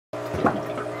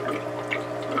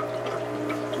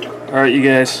Alright, you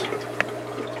guys,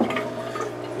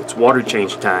 it's water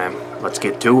change time. Let's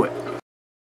get to it.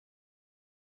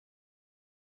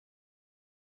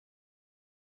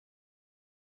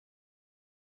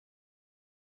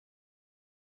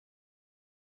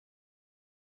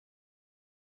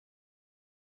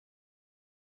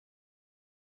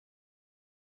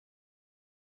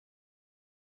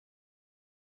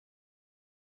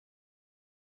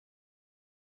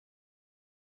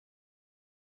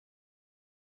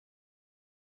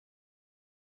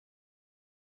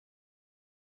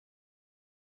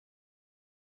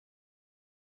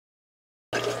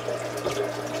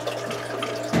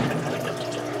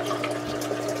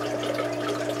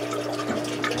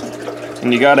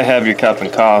 And you gotta have your cup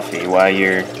of coffee while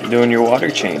you're doing your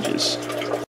water changes.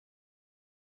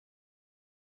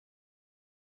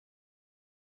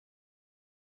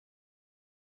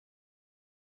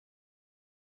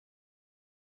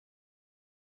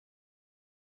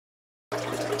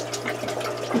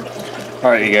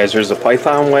 Alright, you guys, there's the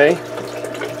Python way.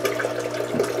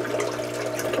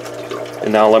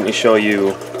 And now let me show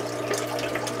you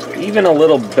even a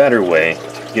little better way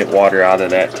to get water out of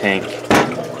that tank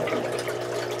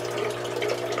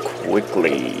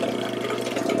quickly.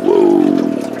 Whoa.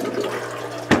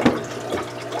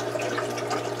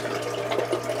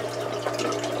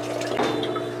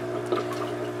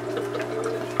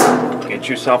 Get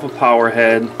yourself a power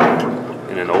head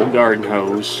and an old garden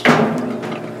hose. Drop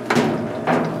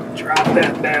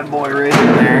that bad boy right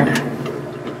in there.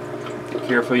 Be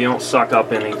careful you don't suck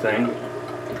up anything.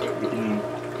 You can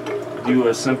do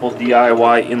a simple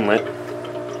DIY inlet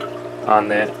on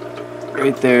that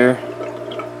right there.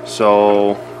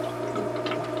 So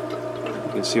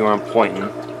you can see where I'm pointing,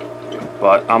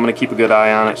 but I'm going to keep a good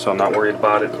eye on it, so I'm not worried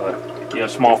about it. But if you have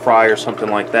a small fry or something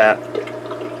like that,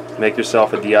 make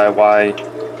yourself a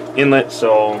DIY inlet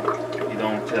so you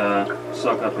don't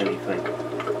suck up anything.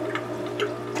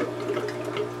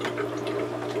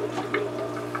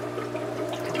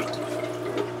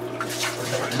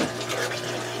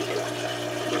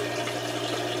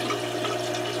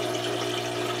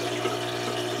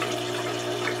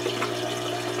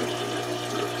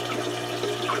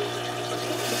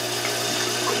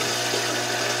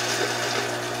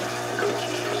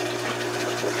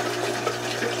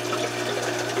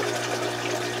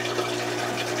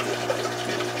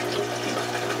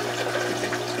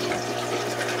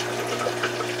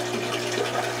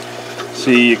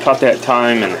 See, you cut that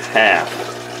time in half.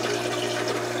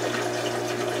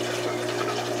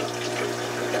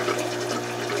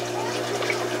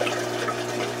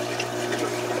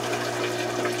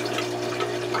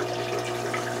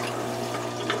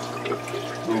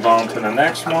 Move on to the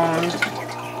next one.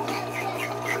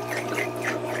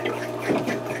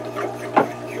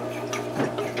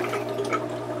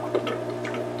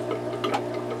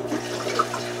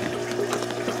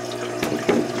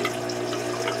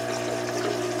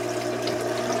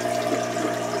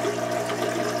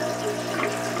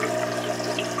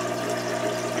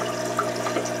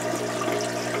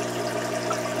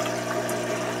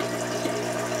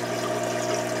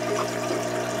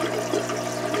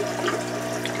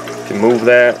 Move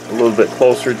that a little bit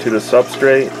closer to the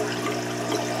substrate,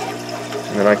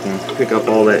 and then I can pick up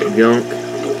all that gunk.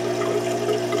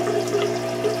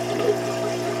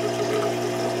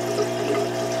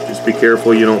 Just be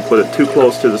careful you don't put it too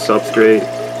close to the substrate.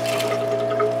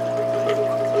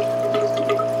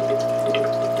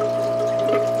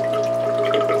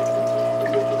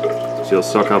 So you'll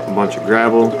suck up a bunch of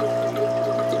gravel.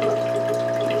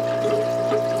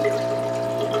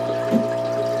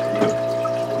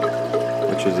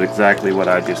 Which is exactly what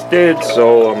I just did,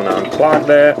 so I'm going to unclog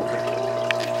that.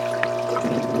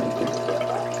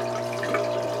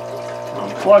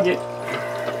 Unplug it.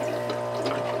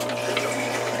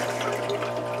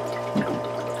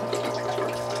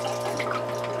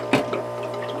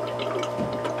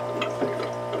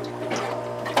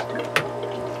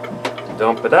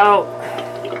 Dump it out.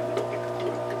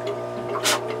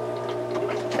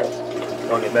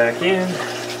 Plug it back in.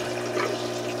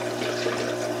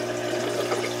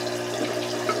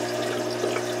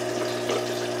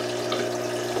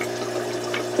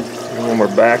 And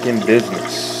we're back in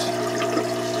business.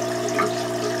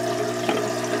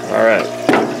 Alright,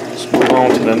 let's move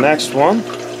on to the next one.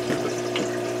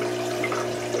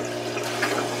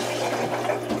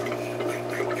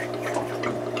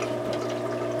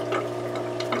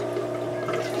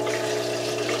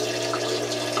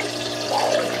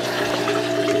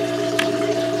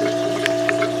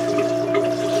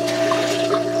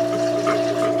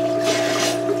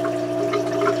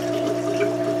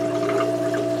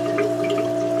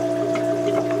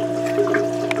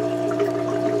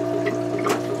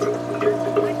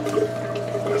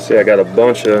 See, I got a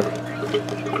bunch of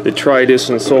detritus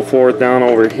and so forth down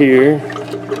over here.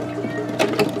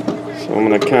 So I'm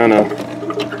going to kind of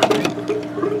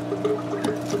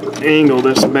angle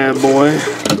this bad boy.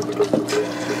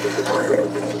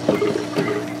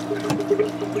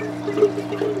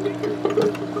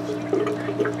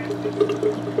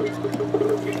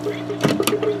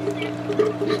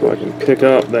 So I can pick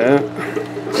up that.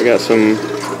 I got some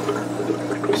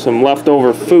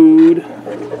leftover food,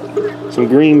 some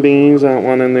green beans. I don't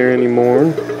want in there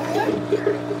anymore.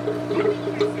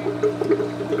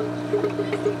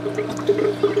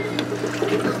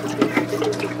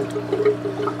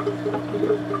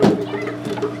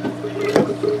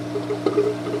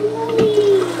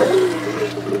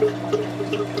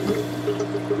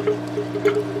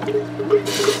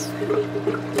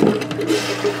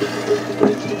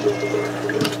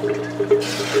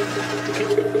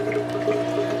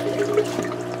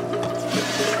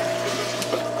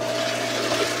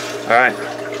 Alright,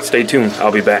 stay tuned,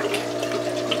 I'll be back.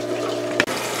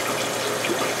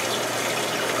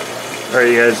 Alright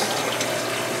you guys,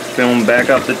 filling back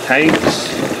up the tanks.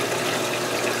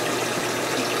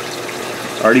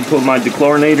 Already put my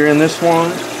dechlorinator in this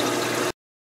one.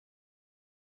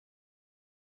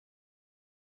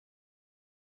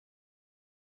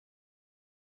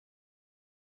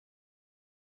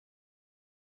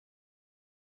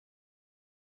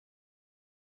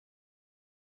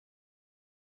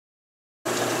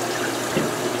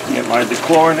 Get my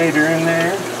dechlorinator in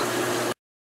there.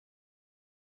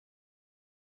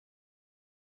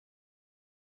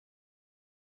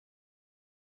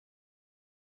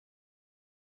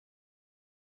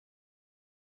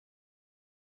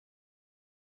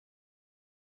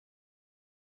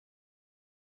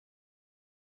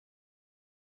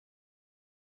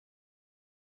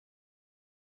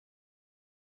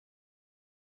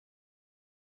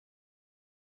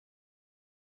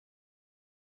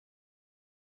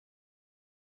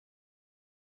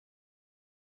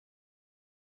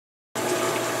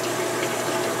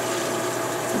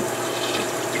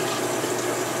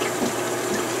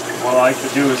 What I like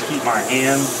to do is keep my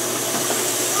hand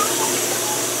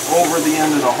over the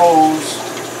end of the hose.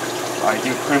 I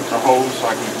do crimp the hose so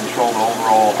I can control the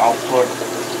overall output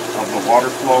of the water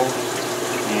flow,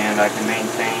 and I can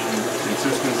maintain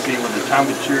consistency with the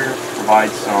temperature,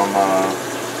 provide some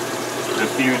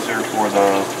diffuser for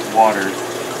the water.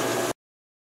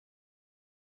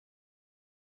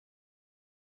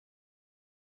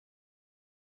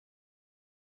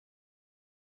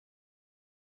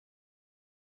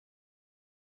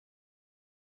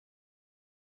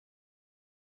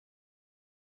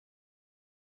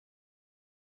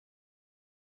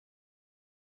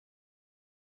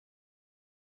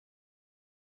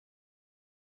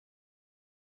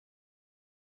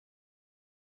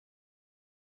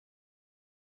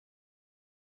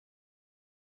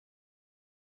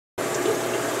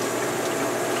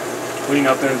 Clean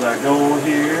up as I go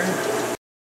here.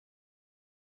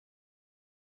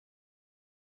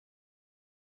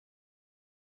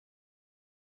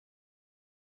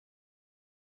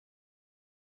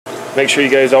 Make sure you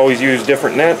guys always use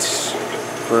different nets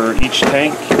for each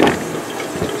tank.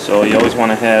 So you always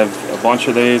want to have a bunch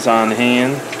of these on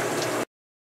hand.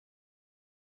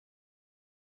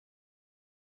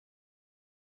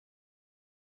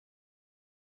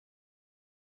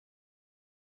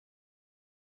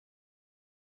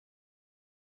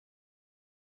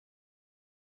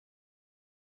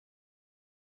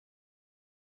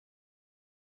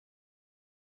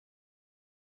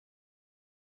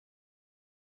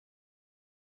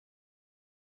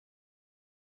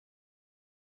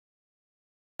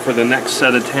 For the next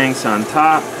set of tanks on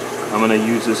top, I'm going to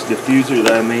use this diffuser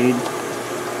that I made.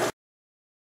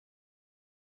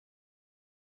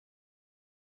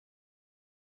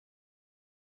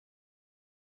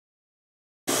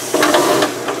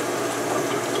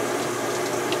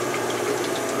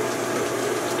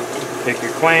 Take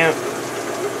your clamp.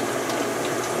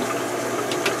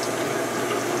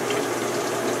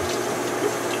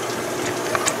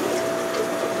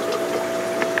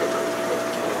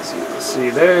 See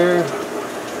there.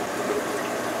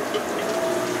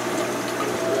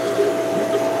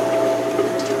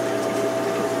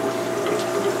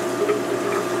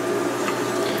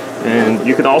 And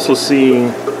you can also see,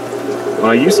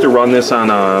 I used to run this on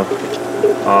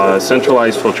a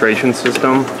centralized filtration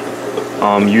system.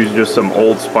 Use just some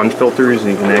old sponge filters,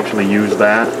 and you can actually use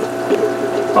that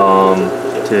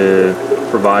to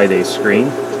provide a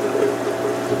screen.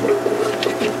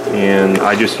 And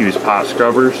I just use pot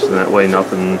scrubbers, and that way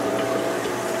nothing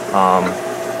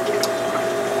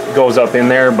goes up in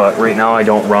there. But right now I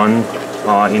don't run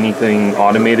anything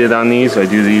automated on these. I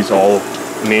do these all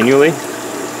manually.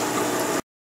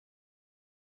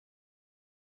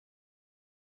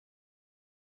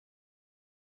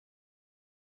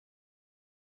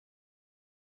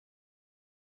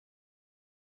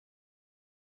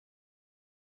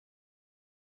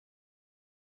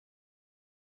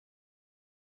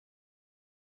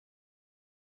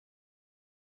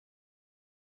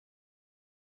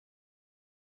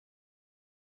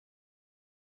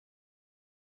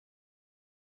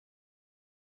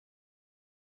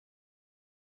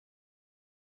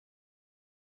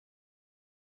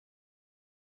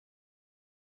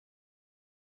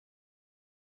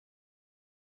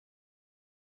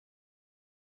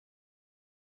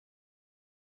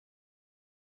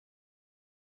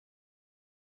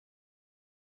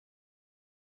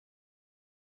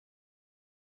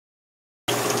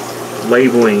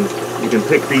 Labeling, you can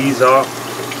pick these up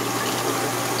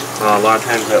a lot of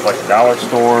times at like a dollar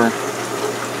store,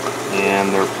 and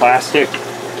they're plastic,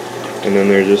 and then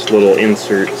they're just little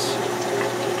inserts,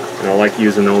 and I like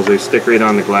using those. They stick right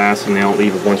on the glass and they don't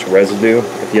leave a bunch of residue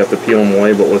if you have to peel them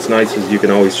away. But what's nice is you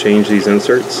can always change these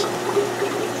inserts.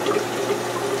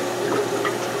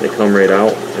 They come right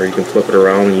out, or you can flip it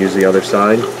around and use the other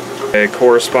side. They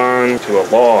correspond to a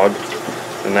log,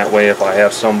 and that way if I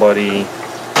have somebody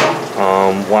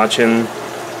watching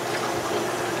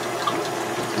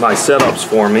my setups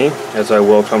for me, as I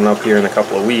will coming up here in a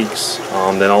couple of weeks,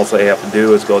 then all they have to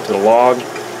do is go to the log,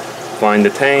 find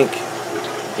the tank,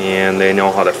 and they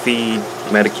know how to feed,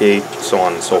 medicate, so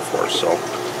on and so forth. So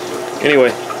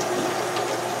anyway,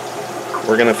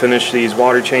 we're going to finish these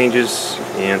water changes,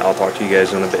 and I'll talk to you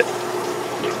guys in a bit.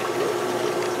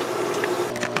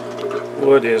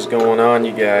 What is going on,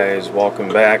 you guys? Welcome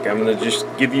back. I'm going to just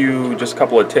give you just a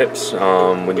couple of tips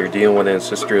when you're dealing with an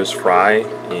ancestral fry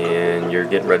and you're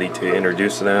getting ready to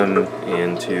introduce them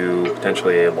into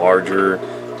potentially a larger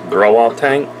grow out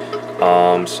tank.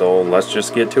 So let's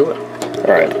just get to it.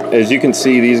 Alright, as you can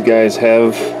see, these guys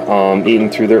have eaten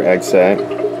through their egg sac,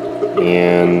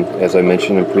 and as I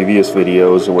mentioned in previous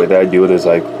videos, the way that I do it is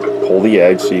I pull the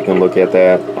eggs, so you can look at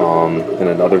that in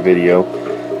another video.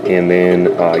 And then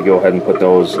go ahead and put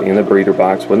those in a breeder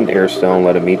box with an air stone,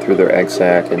 let them eat through their egg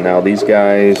sac. And now these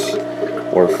guys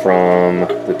were from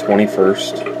the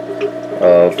 21st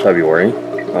of February,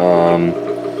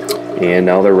 and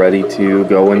now they're ready to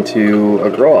go into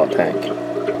a grow out tank.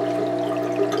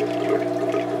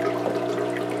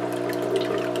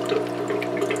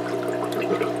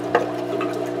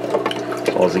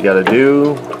 All you gotta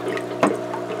do,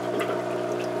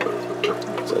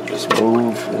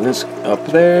 move this up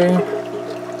there,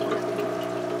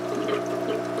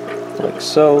 like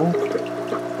so.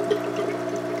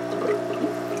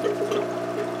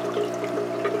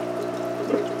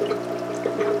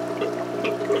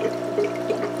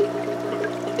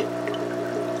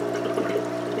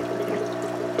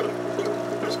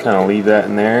 Just kind of leave that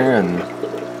in there and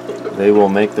they will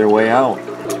make their way out.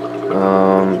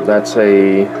 That's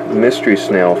a mystery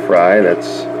snail fry.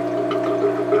 That's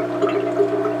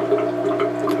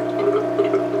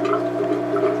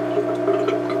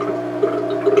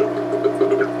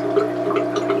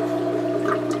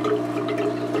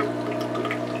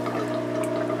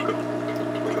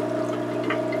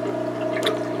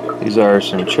These are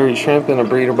some cherry shrimp in a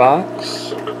breeder box.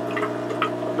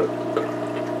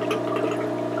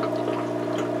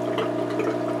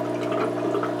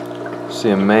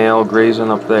 See a male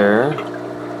grazing up there.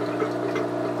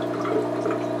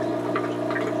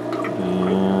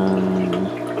 And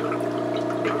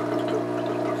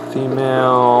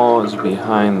female is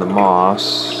behind the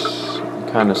moss. You can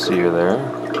kind of see her there.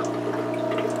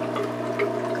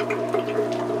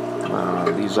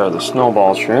 These are the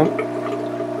snowball shrimp.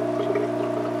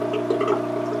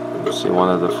 See one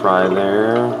of the fry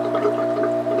there.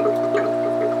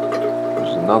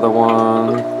 There's another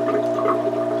one.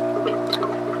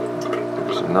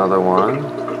 There's another one.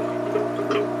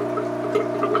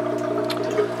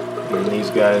 And these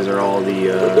guys are all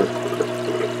the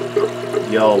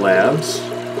yellow labs,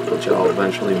 which I'll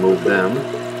eventually move them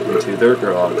into their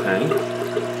grow out tank.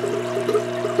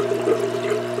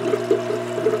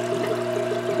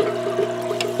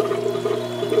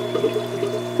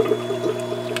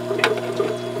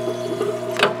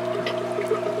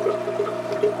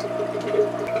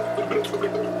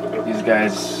 These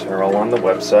guys are all on the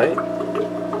website.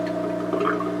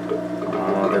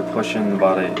 They're pushing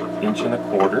about 1.25 inches.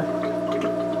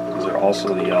 These are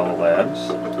also the yellow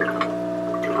labs.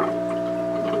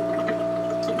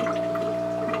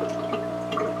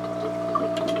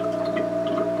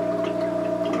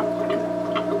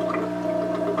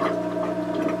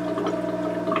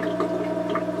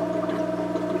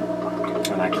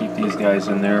 these guys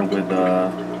in there with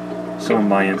some of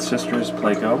my ancestors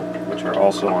Pleco, which are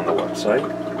also on the website.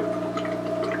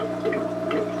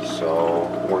 So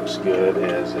works good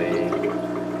as a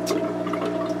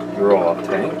grow-out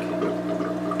tank.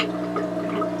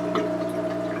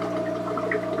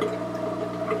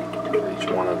 For each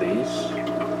one of these.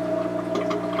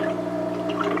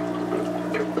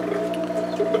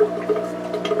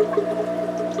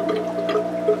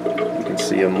 You can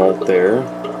see a molt there,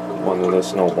 one of the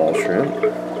snowball shrimp.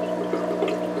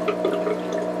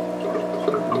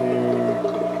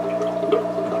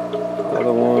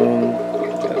 Another one.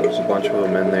 Yeah, there's a bunch of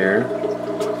them in there.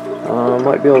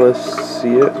 Might be able to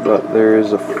see it, but there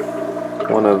is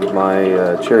one of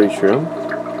my cherry shrimp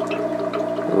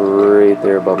right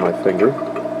there above my finger,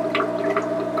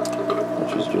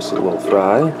 which is just a little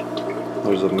fry.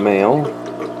 There's a male.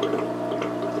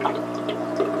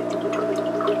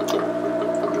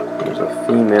 There's a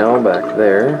female back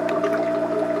there.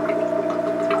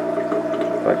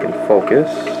 If I can focus.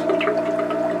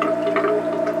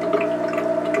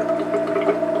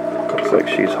 Looks like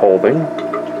she's holding.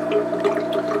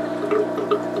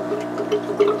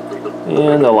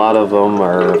 And a lot of them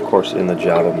are, of course, in the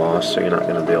Java moss, so you're not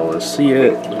going to be able to see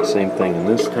it. The same thing in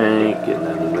this tank, and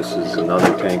then this is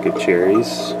another tank of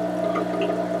cherries.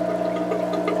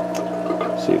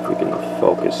 See if we can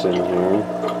focus in here.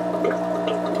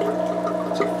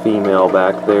 It's a female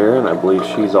back there, and I believe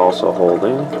she's also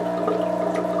holding.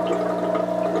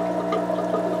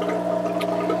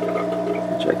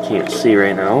 Which I can't see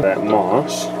right now. That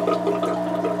moss.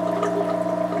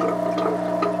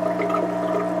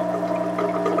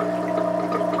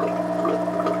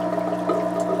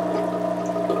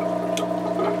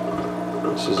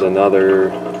 This is another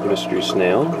mystery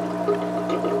snail.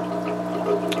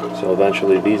 So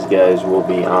eventually these guys will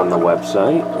be on the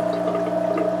website.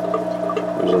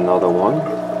 There's another one.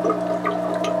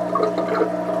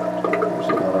 There's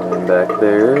another one back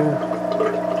there.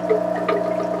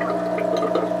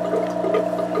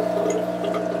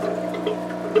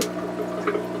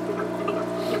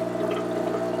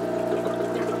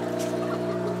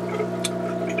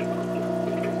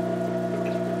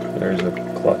 There's a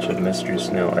clutch of mystery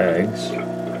snail eggs.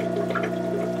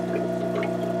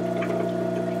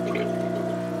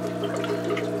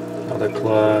 Another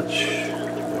clutch.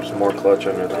 There's more clutch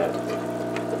under that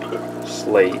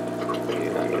slate.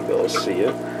 You're not going to be able to see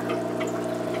it.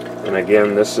 And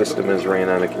again, this system is ran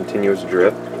on a continuous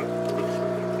drip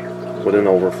with an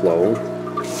overflow,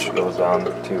 which goes on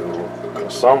to a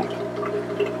sump,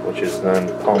 which is then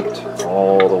pumped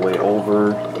all the way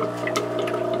over,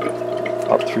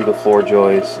 up through the floor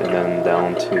joists, and then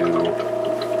down to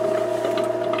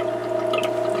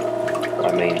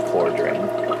my main floor drain.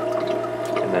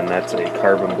 And then that's a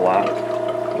carbon block,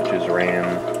 which is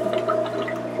ran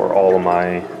for all of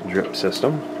my drip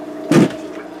system.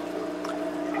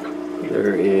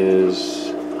 There is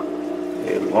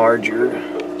a larger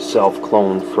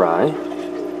self-clone fry,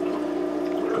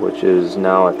 which is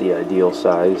now at the ideal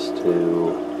size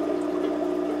to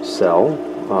sell.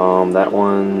 That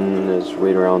one is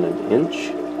right around an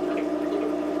inch,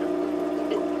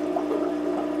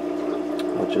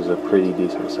 which is a pretty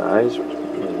decent size,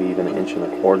 maybe even an inch and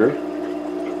a quarter.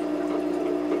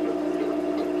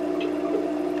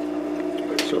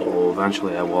 So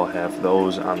eventually I will have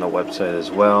those on the website as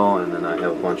well, and then I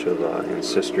have a bunch of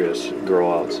ancestral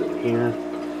grow outs in here.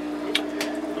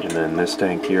 And then this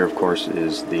tank here, of course,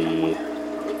 is the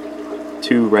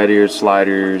 2 red-eared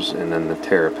sliders and then the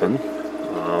terrapin.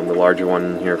 The larger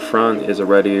one here front is a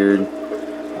red-eared,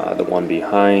 the one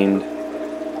behind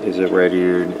is a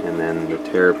red-eared, and then the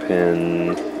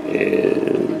terrapin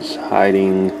is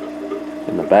hiding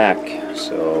in the back,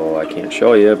 so I can't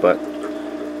show you, but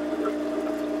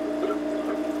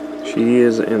she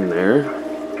is in there.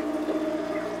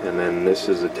 And then this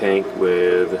is a tank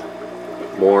with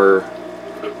more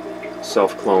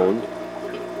self-cloned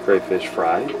crayfish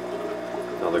fry,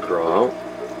 another grow out.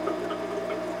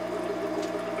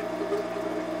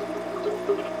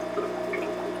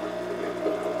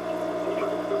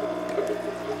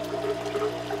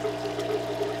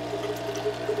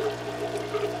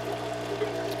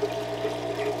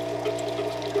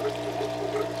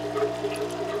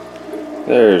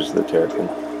 There's the terrapin.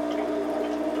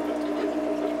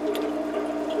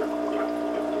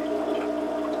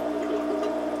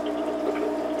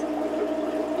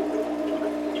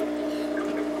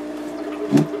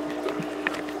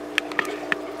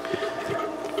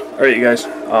 Alright you guys,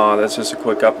 that's just a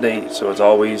quick update. So as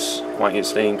always, I want you to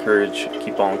stay encouraged,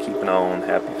 keep on keeping on,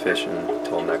 happy fishing.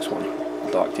 Until next one,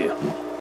 I'll talk to you.